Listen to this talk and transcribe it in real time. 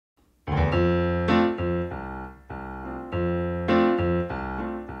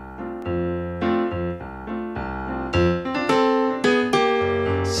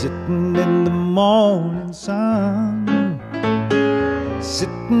sitting in the morning sun,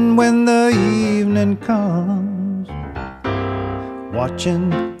 sitting when the evening comes, watching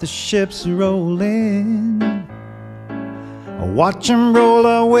the ships roll in, watch them roll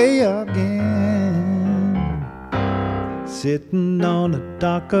away again, sitting on the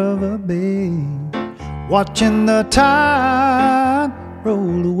dock of a bay, watching the tide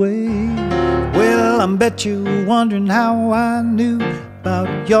roll away. Well, I bet you wondering how I knew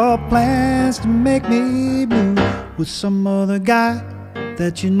about your plans to make me blue with some other guy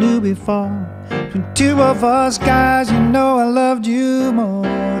that you knew before. Between two of us guys, you know I loved you more.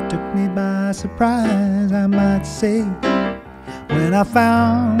 Took me by surprise, I might say, when I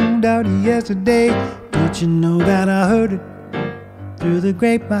found out yesterday. Don't you know that I heard it through the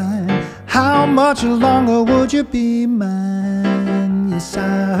grapevine? How much longer would you be mine? Yes,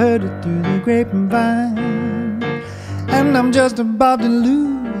 I heard it through the grapevine, and I'm just about to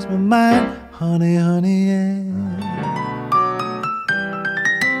lose my mind, honey, honey, yeah.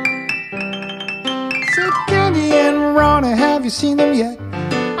 Said Candy and Ronnie, have you seen them yet?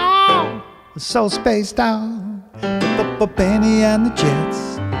 Oh, so spaced out. Benny and the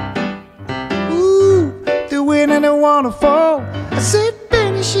Jets. Ooh, they're winning a waterfall. I said,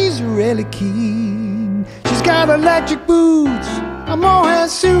 Benny, she's really keen. She's got electric boots, a mohair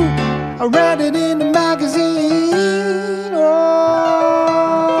suit. I read it in the magazine.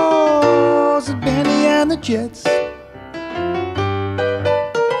 Oh, it's Benny and the Jets.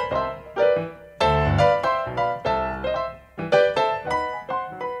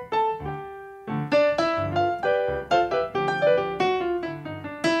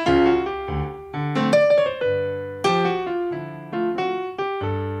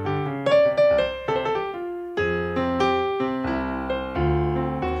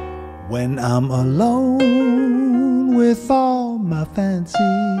 When I'm alone with all my fancies,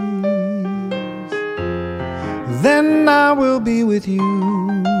 then I will be with you,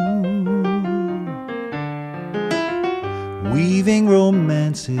 weaving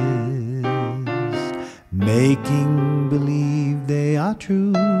romances, making believe they are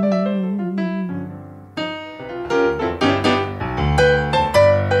true.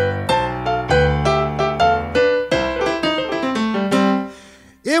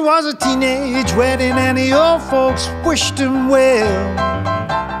 It was a teenage wedding and the old folks wished him well.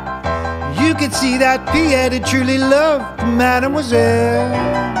 You could see that Pierre had truly loved Mademoiselle,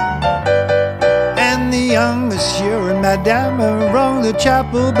 and the young monsieur and Madame rung the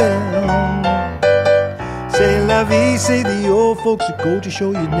chapel bell. Say la vie, say the old folks, that go to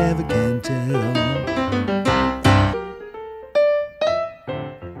show you never can tell.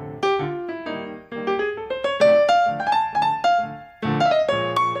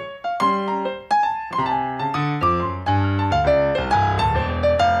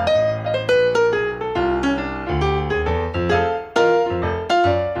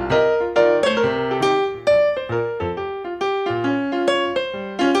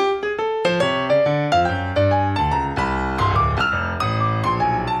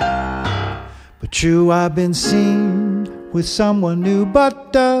 True, I've been seen with someone new,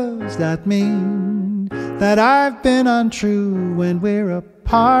 but does that mean that I've been untrue when we're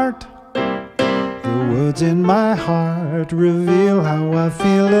apart? The words in my heart reveal how I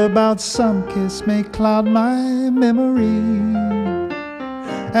feel about some kiss may cloud my memory,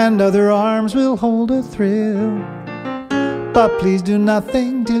 and other arms will hold a thrill. But please do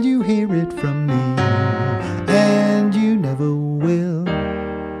nothing till you hear it from me. And